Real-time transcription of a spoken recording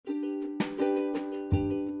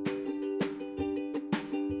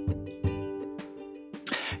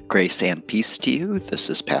Grace and peace to you. This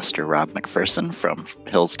is Pastor Rob McPherson from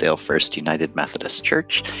Hillsdale First United Methodist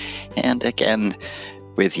Church, and again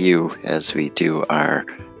with you as we do our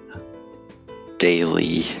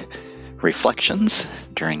daily reflections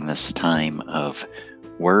during this time of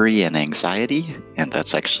worry and anxiety, and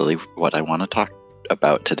that's actually what I want to talk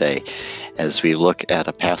about today as we look at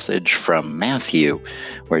a passage from Matthew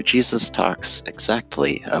where Jesus talks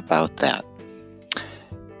exactly about that.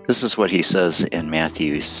 This is what he says in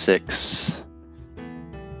Matthew 6,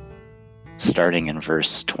 starting in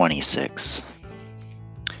verse 26.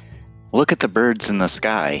 Look at the birds in the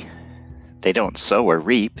sky. They don't sow or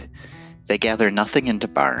reap. They gather nothing into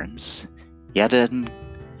barns. Yet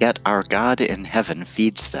our God in heaven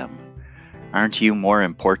feeds them. Aren't you more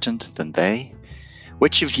important than they?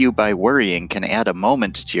 Which of you by worrying can add a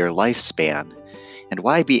moment to your lifespan? And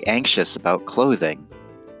why be anxious about clothing?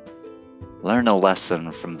 Learn a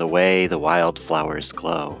lesson from the way the wildflowers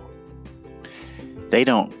glow. They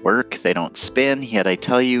don't work, they don't spin, yet I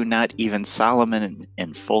tell you, not even Solomon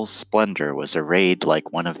in full splendor was arrayed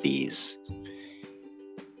like one of these.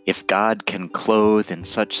 If God can clothe in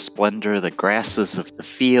such splendor the grasses of the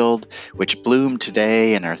field, which bloom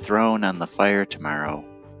today and are thrown on the fire tomorrow,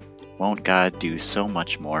 won't God do so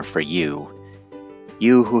much more for you,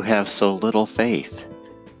 you who have so little faith?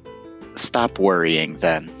 Stop worrying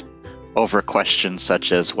then, over questions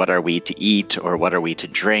such as what are we to eat, or what are we to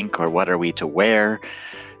drink, or what are we to wear.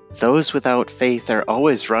 Those without faith are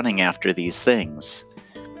always running after these things.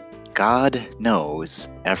 God knows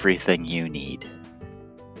everything you need.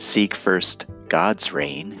 Seek first God's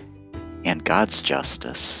reign and God's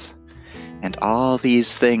justice, and all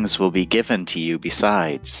these things will be given to you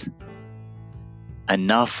besides.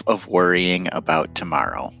 Enough of worrying about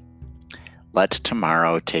tomorrow. Let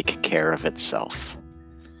tomorrow take care of itself.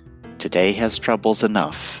 Today has troubles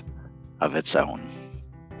enough of its own.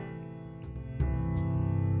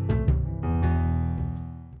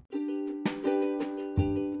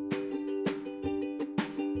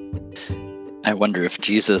 I wonder if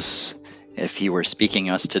Jesus, if he were speaking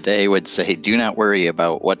us today, would say, do not worry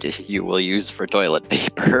about what you will use for toilet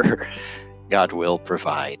paper. God will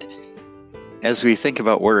provide. As we think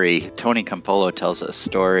about worry, Tony Campolo tells a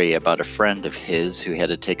story about a friend of his who had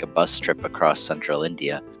to take a bus trip across central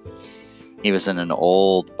India. He was in an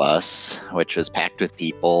old bus, which was packed with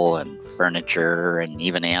people and furniture and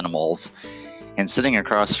even animals. And sitting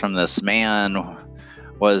across from this man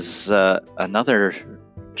was another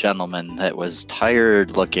gentleman that was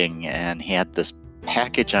tired looking, and he had this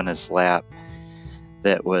package on his lap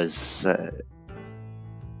that was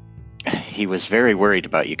he was very worried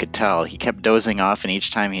about. You could tell he kept dozing off, and each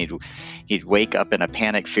time he'd wake up in a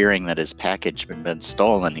panic, fearing that his package had been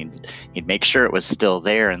stolen. He'd make sure it was still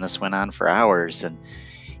there, and this went on for hours. And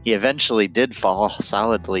he eventually did fall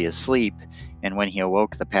solidly asleep, and when he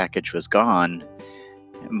awoke, the package was gone.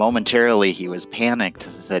 Momentarily, he was panicked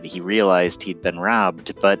that he realized he'd been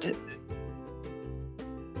robbed, but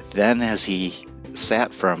then as he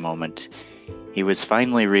sat for a moment, he was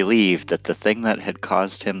finally relieved that the thing that had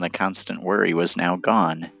caused him the constant worry was now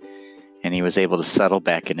gone, and he was able to settle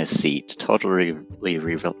back in his seat, totally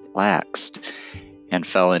relaxed, and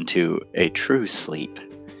fell into a true sleep.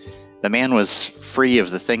 The man was free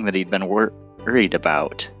of the thing that he'd been worried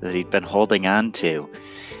about, that he'd been holding on to.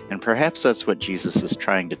 And perhaps that's what Jesus is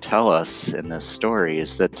trying to tell us in this story,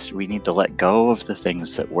 is that we need to let go of the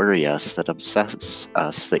things that worry us, that obsess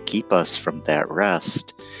us, that keep us from that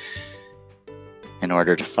rest, in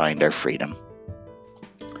order to find our freedom.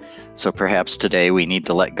 So perhaps today we need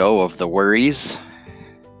to let go of the worries.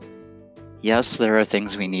 Yes, there are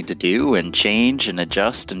things we need to do and change and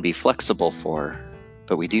adjust and be flexible for,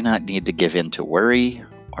 but we do not need to give in to worry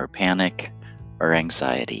or panic or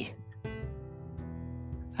anxiety.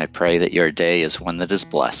 I pray that your day is one that is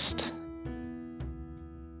blessed.